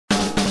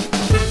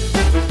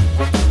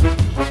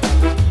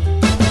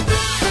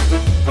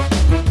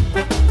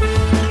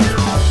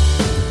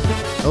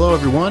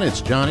everyone, it's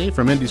Johnny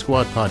from Indie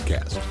Squad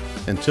Podcast.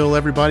 Until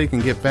everybody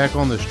can get back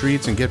on the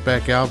streets and get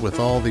back out with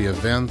all the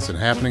events and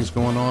happenings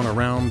going on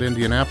around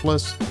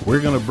Indianapolis, we're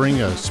going to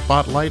bring a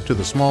spotlight to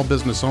the small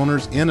business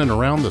owners in and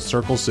around the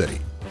Circle City.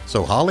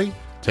 So Holly,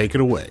 take it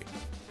away.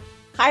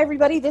 Hi,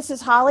 everybody. This is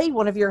Holly,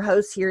 one of your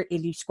hosts here at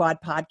Indie Squad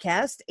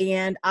Podcast,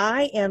 and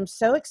I am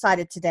so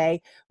excited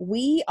today.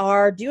 We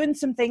are doing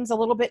some things a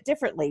little bit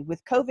differently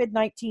with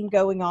COVID-19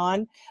 going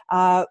on.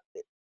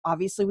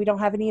 Obviously, we don't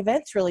have any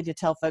events really to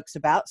tell folks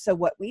about, so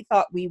what we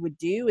thought we would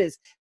do is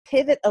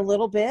pivot a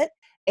little bit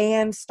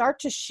and start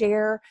to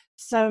share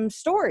some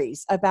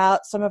stories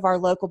about some of our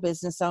local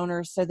business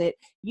owners so that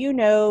you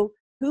know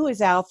who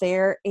is out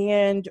there.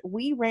 And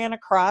we ran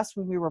across,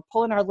 when we were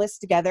pulling our list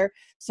together,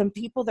 some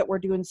people that were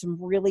doing some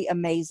really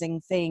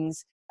amazing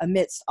things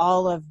amidst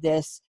all of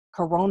this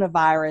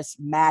coronavirus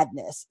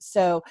madness.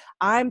 So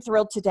I'm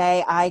thrilled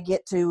today I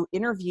get to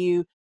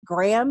interview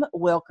Graham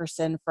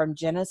Wilkerson from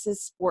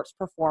Genesis Sports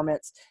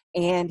Performance,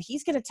 and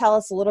he's going to tell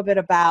us a little bit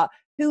about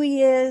who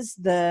he is,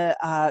 the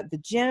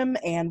gym,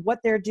 and what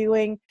they're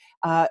doing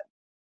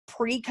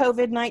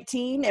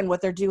pre-COVID-19 and what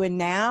they're doing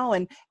now,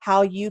 and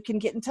how you can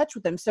get in touch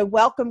with them. So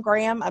welcome,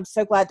 Graham. I'm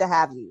so glad to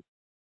have you.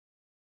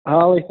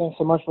 Holly, thanks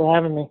so much for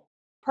having me.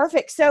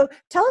 Perfect. So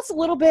tell us a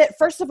little bit,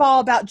 first of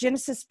all, about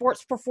Genesis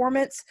Sports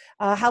Performance.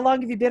 How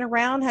long have you been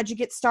around? How'd you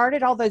get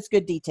started? All those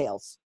good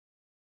details.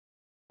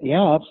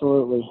 Yeah,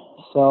 absolutely.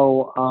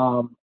 So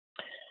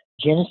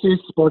Genesis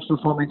Sports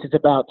Performance is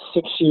about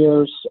 6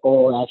 years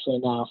old actually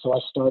now. So I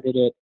started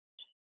it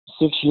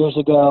 6 years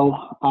ago.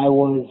 I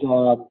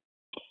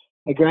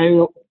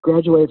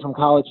graduated from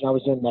college and I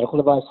was doing medical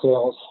device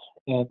sales,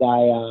 and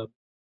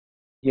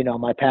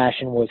my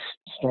passion was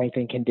strength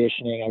and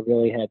conditioning. I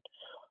really had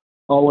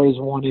always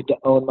wanted to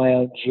own my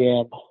own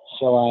gym.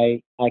 So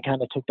I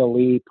kind of took the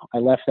leap. I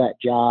left that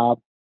job.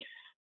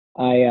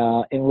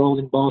 I enrolled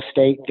in Ball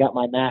State and got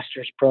my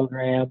master's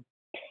program.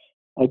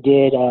 I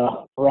did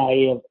a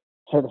variety of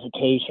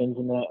certifications,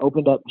 and then I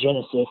opened up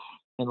Genesis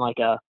in like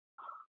a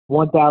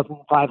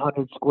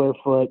 1,500 square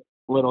foot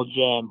little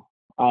gym.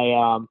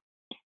 I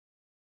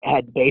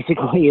had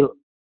basically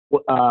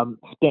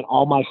spent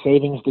all my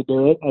savings to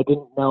do it. I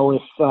didn't know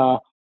if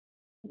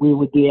we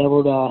would be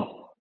able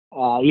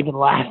to even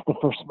last the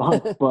first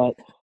month, but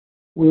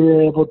we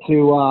were able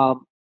to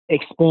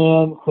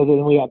expand. So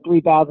then we had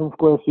 3,000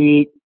 square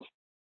feet.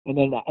 And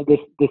then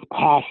this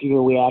past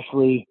year, we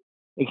actually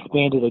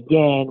expanded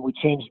again. We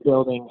changed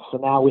buildings. So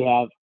now we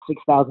have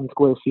 6,000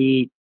 square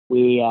feet.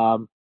 We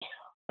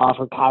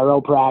offer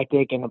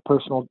chiropractic and a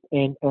personal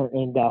and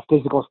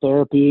physical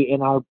therapy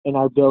in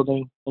our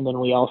building. And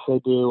then we also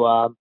do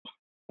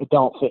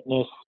adult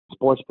fitness,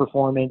 sports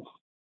performance,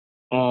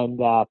 and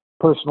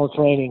personal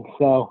training.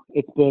 So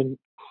it's been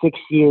 6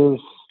 years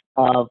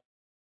of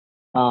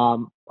a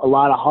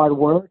lot of hard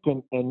work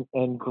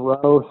and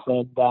growth.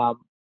 And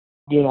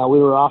we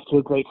were off to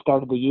a great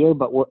start of the year,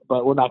 but we're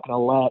not going to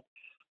let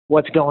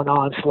what's going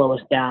on slow us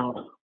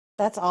down.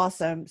 That's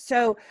awesome.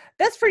 So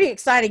that's pretty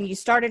exciting. You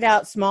started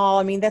out small.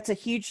 I mean, that's a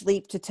huge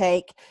leap to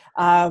take,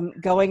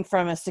 going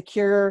from a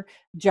secure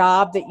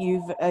job that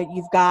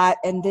you've got,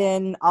 and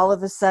then all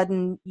of a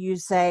sudden you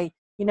say,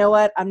 you know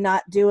what, I'm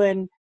not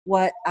doing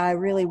what I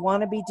really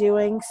want to be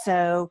doing.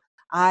 So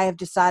I have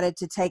decided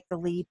to take the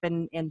leap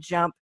and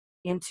jump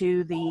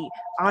into the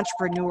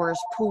entrepreneur's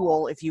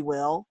pool, if you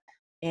will.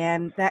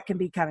 And that can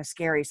be kind of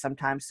scary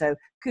sometimes. So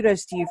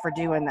kudos to you for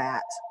doing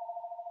that.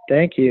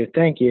 Thank you.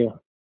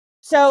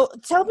 So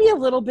tell me a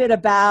little bit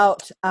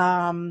about,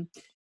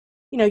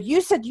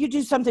 you said you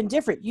do something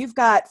different. You've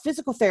got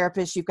physical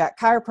therapists, you've got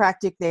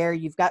chiropractic there,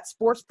 you've got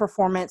sports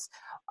performance.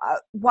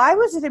 Why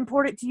was it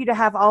important to you to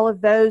have all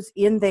of those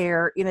in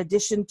there in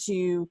addition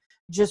to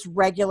just a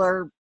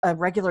regular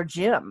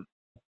gym?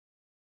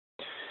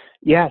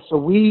 Yeah, so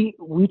we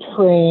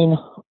train,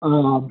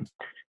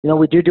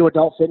 we do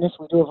adult fitness.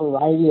 We do a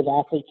variety of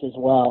athletes as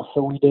well.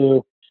 So we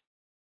do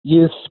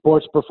youth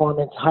sports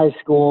performance, high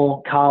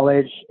school,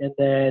 college, and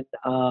then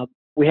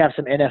we have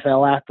some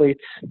NFL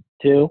athletes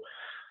too.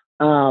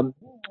 And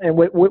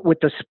with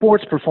the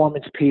sports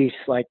performance piece,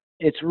 like,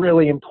 it's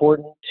really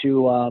important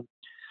to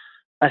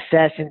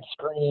assess and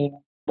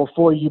screen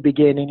before you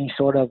begin any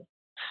sort of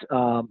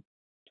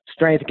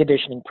strength and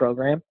conditioning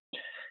program.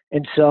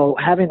 And so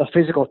having a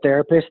physical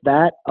therapist,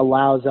 that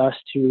allows us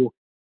to,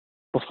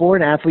 before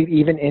an athlete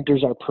even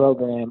enters our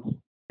program,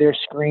 they're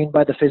screened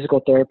by the physical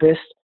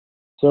therapist.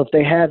 So if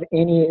they have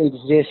any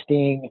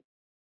existing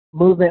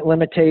movement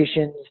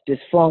limitations,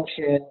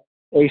 dysfunction,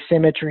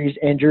 asymmetries,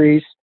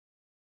 injuries,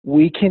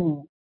 we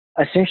can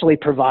essentially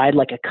provide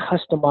like a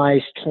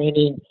customized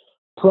training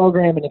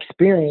program and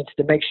experience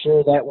to make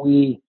sure that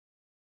we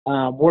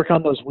work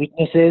on those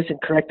weaknesses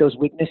and correct those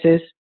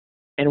weaknesses,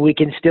 and we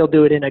can still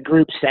do it in a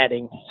group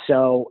setting.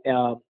 So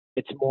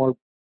it's more,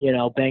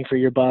 bang for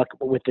your buck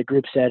with the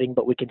group setting,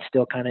 but we can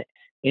still kind of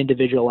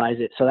individualize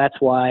it. So that's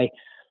why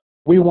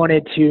we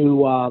wanted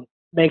to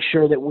make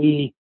sure that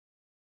we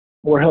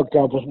were hooked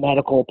up with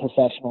medical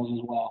professionals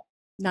as well.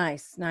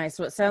 Nice, nice.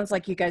 Well, it sounds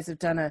like you guys have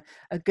done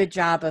a good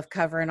job of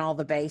covering all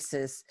the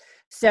bases.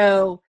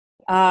 So,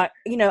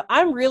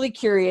 I'm really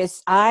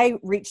curious. I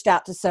reached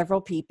out to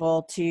several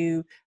people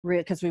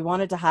because we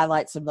wanted to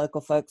highlight some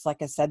local folks,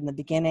 like I said in the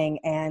beginning.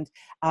 And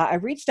I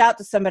reached out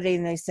to somebody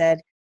and they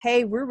said,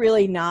 hey, we're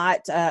really not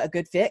a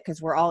good fit because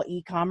we're all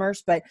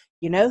e-commerce, but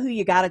you know who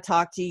you got to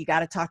talk to? You got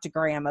to talk to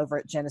Graham over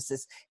at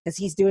Genesis because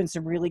he's doing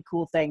some really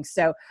cool things.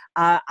 So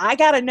I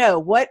got to know,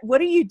 what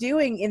are you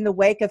doing in the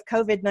wake of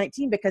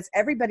COVID-19? Because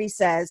everybody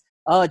says,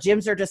 oh,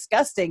 gyms are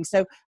disgusting.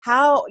 So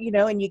how,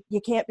 and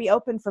you can't be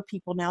open for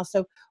people now.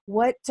 So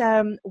what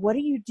are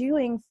you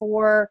doing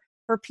for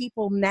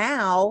people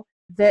now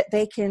that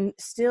they can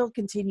still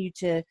continue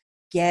to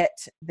get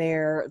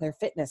their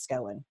fitness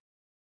going?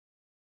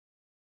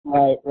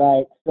 Right,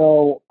 right.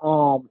 So,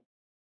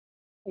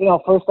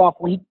 first off,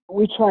 we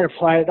try to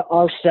pride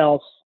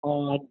ourselves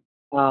on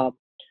um,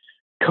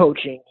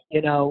 coaching.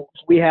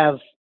 We have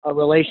a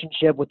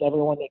relationship with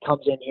everyone that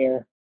comes in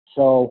here.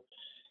 So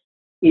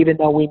even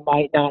though we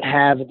might not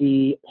have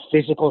the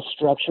physical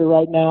structure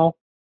right now,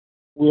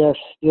 we are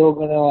still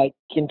gonna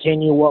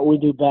continue what we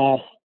do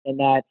best, and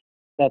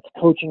that's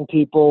coaching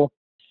people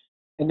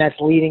and that's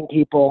leading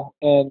people.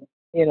 And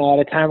at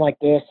a time like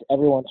this,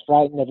 everyone's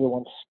frightened,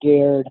 everyone's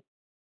scared,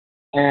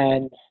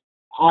 and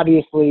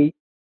obviously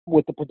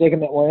with the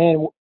predicament we're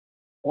in,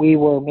 we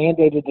were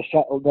mandated to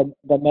shut.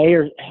 The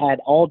mayor had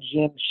all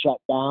gyms shut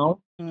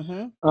down,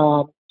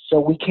 so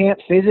we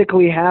can't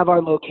physically have our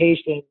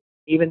location.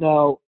 Even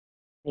though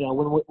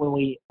when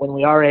we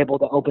are able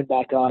to open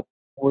back up,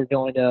 we're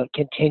going to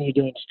continue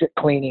doing strict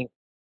cleaning.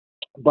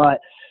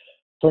 But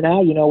for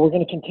now, we're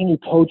going to continue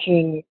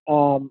coaching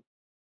and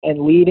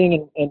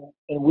leading, and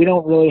we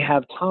don't really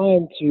have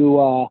time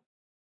to.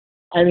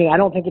 I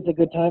don't think it's a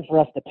good time for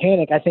us to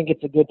panic. I think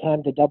it's a good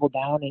time to double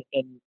down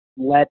and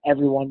let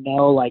everyone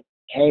know,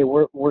 hey,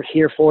 we're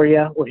here for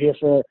you. We're here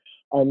for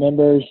our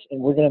members, and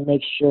we're going to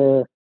make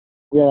sure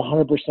we are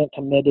 100%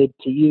 committed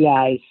to you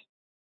guys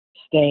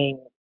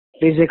staying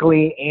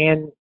physically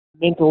and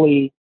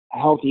mentally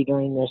healthy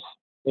during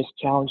this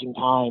challenging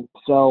time.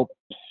 So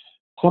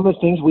some of the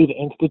things we've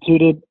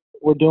instituted,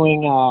 we're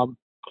doing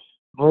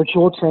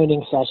virtual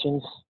training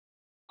sessions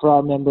for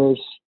our members.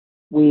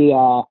 We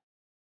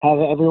have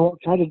everyone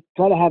try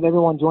to have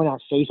everyone join our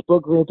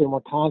Facebook group, and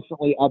we're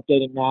constantly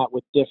updating that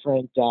with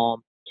different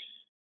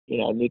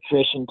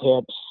nutrition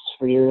tips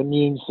for your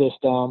immune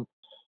system,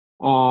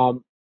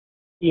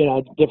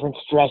 different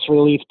stress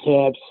relief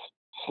tips,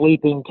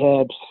 sleeping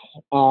tips.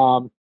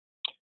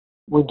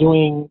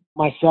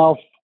 Myself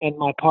and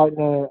my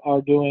partner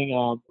are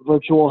doing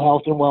virtual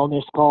health and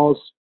wellness calls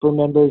for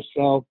members.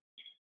 So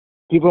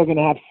people are going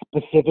to have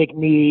specific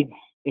needs.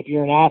 If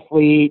you're an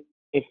athlete,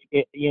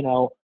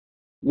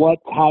 what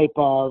type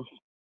of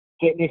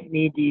fitness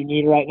need do you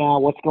need right now?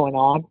 What's going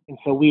on? And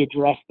so we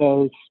address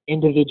those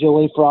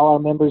individually for all our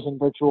members in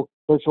virtual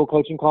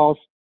coaching calls.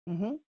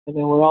 Mm-hmm. And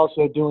then we're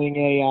also doing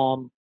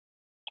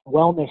a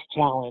wellness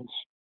challenge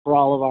for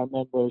all of our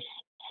members.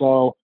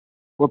 So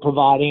we're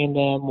providing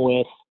them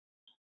with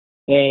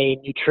a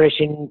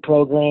nutrition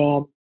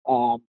program,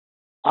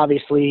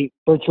 obviously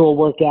virtual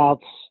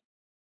workouts,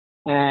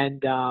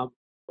 and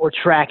we're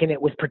tracking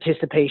it with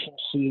participation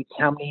sheets.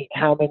 How many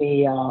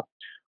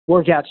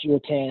workouts you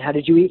attend? How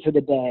did you eat for the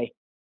day?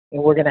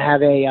 And we're going to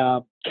have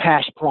a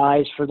cash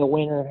prize for the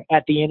winner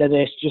at the end of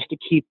this, just to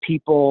keep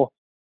people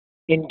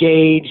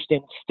engaged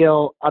and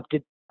still up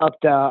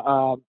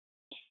to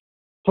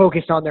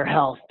focused on their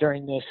health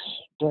during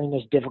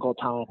this difficult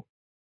time.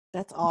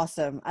 That's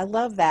awesome. I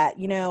love that.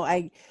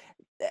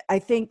 I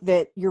think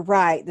that you're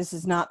right. This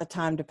is not the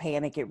time to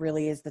panic. It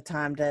really is the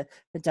time to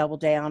double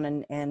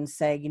down and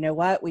say, you know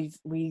what,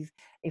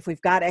 if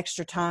we've got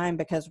extra time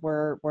because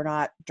we're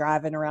not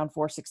driving around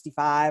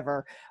 465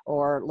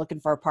 or looking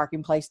for a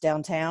parking place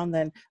downtown,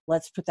 then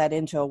let's put that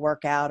into a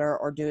workout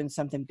or doing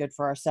something good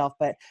for ourselves.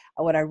 But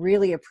what I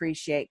really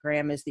appreciate,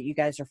 Graham, is that you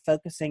guys are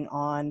focusing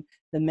on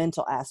the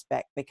mental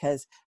aspect,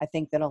 because I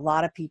think that a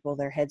lot of people,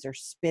 their heads are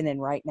spinning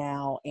right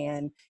now.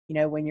 And,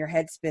 when your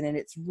head's spinning,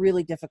 it's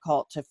really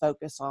difficult to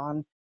focus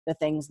on the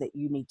things that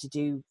you need to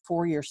do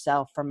for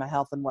yourself from a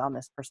health and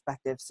wellness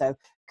perspective. So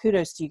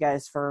kudos to you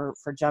guys for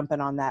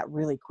jumping on that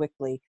really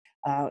quickly.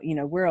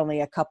 We're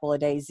only a couple of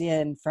days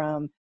in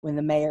from when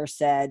the mayor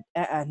said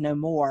no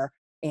more.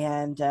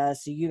 And so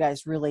you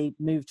guys really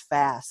moved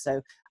fast.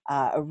 So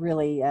I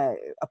really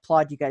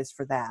applaud you guys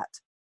for that.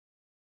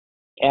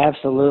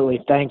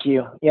 Absolutely. Thank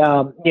you.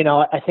 Yeah.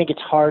 I think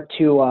it's hard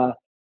to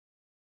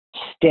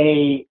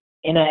stay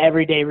in an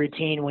everyday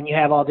routine when you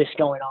have all this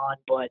going on,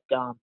 but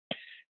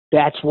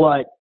that's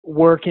what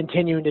we're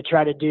continuing to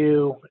try to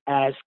do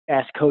as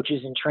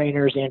coaches and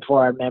trainers and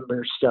for our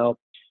members. So,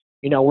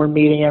 we're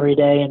meeting every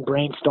day and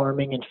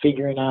brainstorming and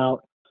figuring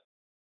out,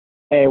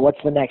 hey, what's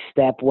the next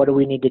step? What do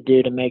we need to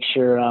do to make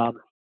sure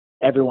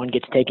everyone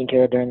gets taken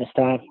care of during this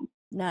time?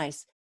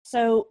 Nice.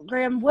 So,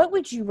 Graham, what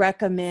would you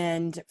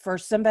recommend for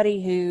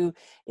somebody who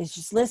is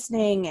just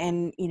listening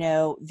and,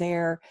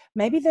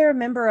 maybe they're a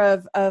member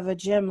of a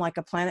gym like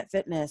a Planet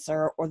Fitness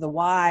or the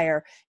Y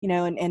or,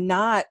 and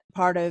not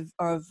part of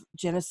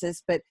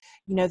Genesis, but,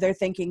 they're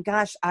thinking,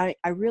 gosh, I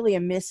really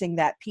am missing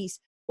that piece.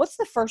 What's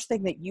the first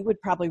thing that you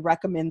would probably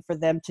recommend for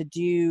them to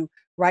do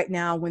right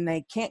now when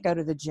they can't go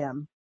to the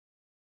gym?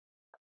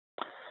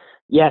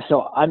 Yeah,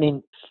 so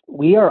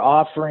we are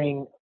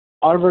offering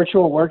our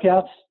virtual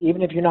workouts,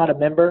 even if you're not a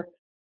member.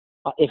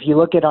 If you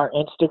look at our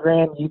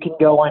Instagram, you can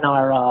go on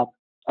our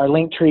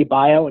Linktree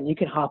bio and you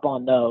can hop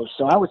on those.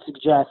 So I would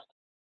suggest,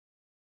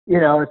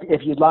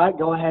 if you'd like,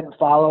 go ahead and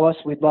follow us.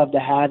 We'd love to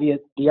have you.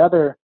 The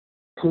other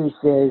piece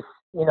is,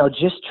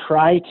 just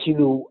try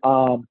to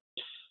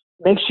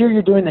make sure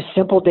you're doing the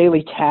simple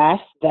daily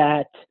tasks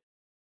that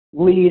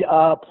lead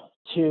up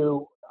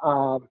to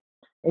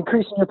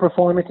increasing your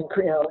performance and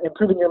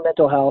improving your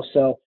mental health.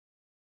 So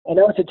I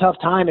know it's a tough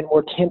time and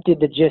we're tempted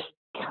to just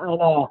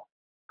kind of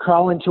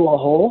crawl into a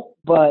hole,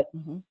 but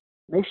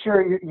make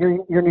sure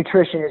your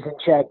nutrition is in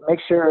check. Make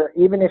sure,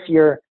 even if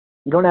you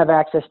don't have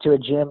access to a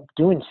gym,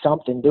 doing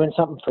something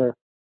for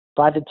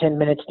 5 to 10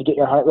 minutes to get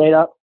your heart rate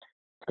up,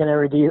 it's going to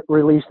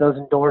release those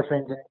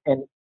endorphins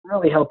and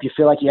really help you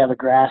feel like you have a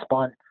grasp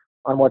on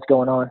what's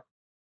going on.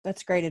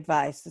 That's great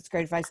advice.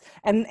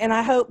 And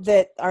I hope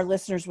that our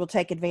listeners will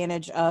take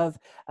advantage of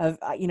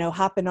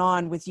hopping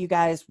on with you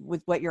guys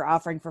with what you're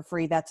offering for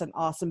free. That's an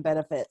awesome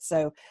benefit.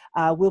 So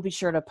we'll be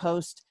sure to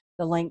post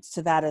the links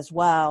to that as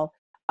well.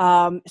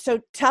 So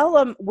tell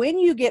them, when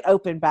you get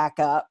open back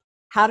up,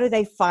 how do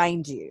they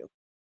find you?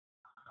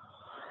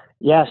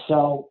 Yeah,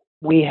 so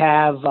we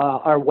have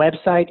our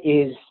website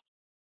is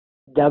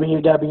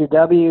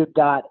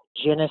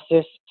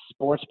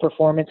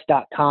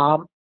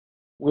www.genesissportsperformance.com.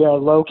 We are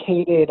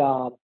located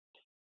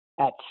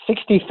at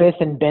 65th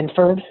and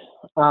Benford.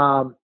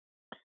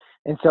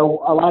 And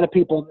so a lot of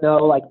people know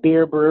like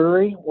Beer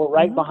Brewery. We're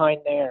right behind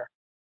there.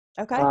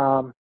 Okay.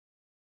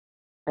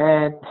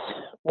 And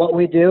what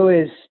we do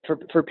is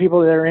for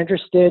people that are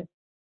interested,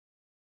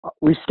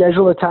 we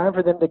schedule a time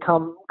for them to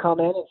come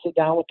in and sit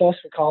down with us.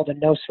 We call it a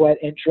no sweat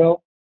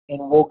intro,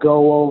 and we'll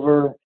go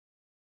over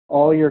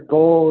all your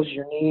goals,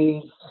 your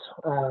needs,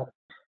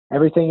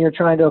 everything you're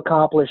trying to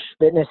accomplish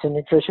fitness and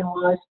nutrition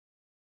wise.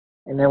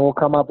 And then we'll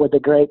come up with a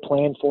great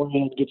plan for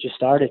you and get you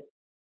started.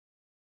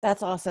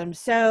 That's awesome.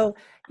 So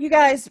you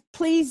guys,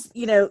 please,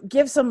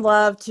 give some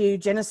love to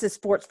Genesis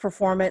Sports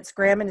Performance.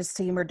 Graham and his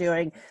team are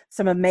doing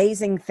some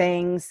amazing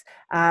things.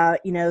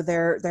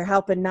 They're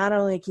helping not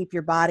only keep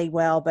your body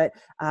well, but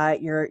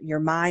your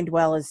mind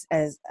well as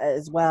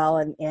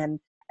well. And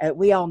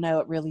we all know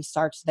it really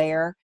starts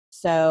there.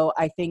 So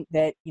I think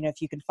that,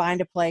 if you can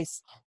find a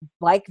place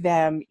like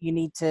them, you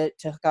need to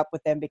hook up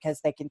with them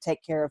because they can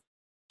take care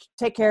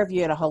of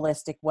you in a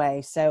holistic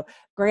way. So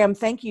Graham,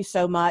 thank you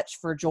so much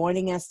for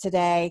joining us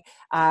today.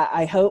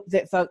 I hope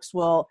that folks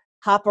will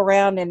hop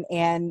around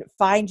and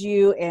find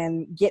you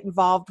and get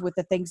involved with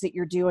the things that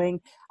you're doing.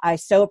 I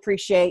so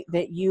appreciate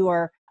that you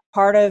are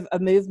part of a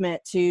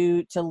movement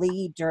to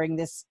lead during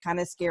this kind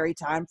of scary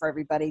time for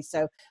everybody.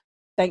 So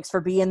thanks for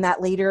being that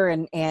leader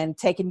and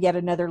taking yet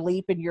another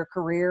leap in your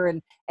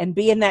career and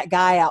being that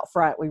guy out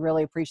front. We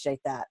really appreciate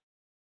that.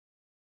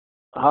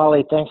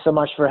 Holly, thanks so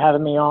much for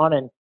having me on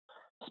and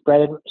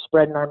spreading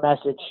our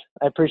message.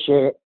 I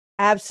appreciate it.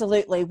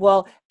 Absolutely.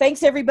 Well,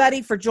 thanks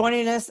everybody for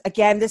joining us.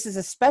 Again, this is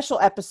a special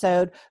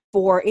episode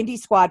for Indie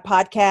Squad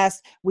Podcast.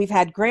 We've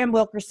had Graham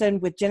Wilkerson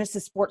with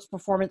Genesis Sports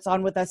Performance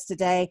on with us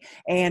today,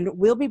 and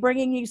we'll be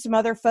bringing you some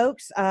other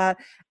folks a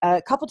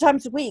couple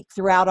times a week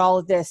throughout all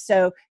of this.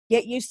 So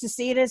get used to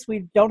seeing us.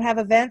 We don't have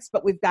events,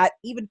 but we've got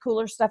even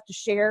cooler stuff to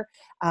share.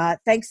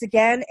 Thanks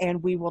again,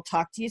 and we will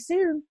talk to you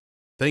soon.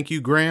 Thank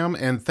you, Graham,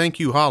 and thank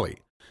you, Holly.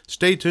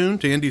 Stay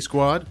tuned to Indie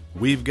Squad.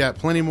 We've got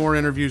plenty more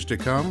interviews to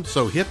come,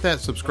 so hit that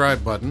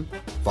subscribe button.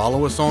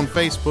 Follow us on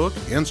Facebook,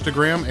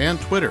 Instagram,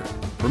 and Twitter.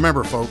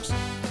 Remember, folks,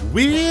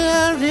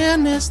 we're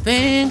in this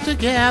thing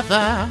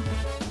together.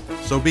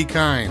 So be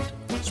kind,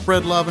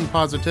 spread love and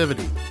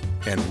positivity,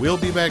 and we'll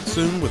be back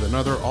soon with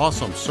another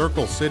awesome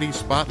Circle City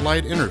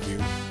Spotlight interview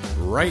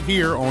right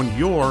here on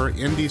your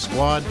Indie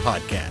Squad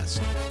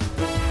podcast.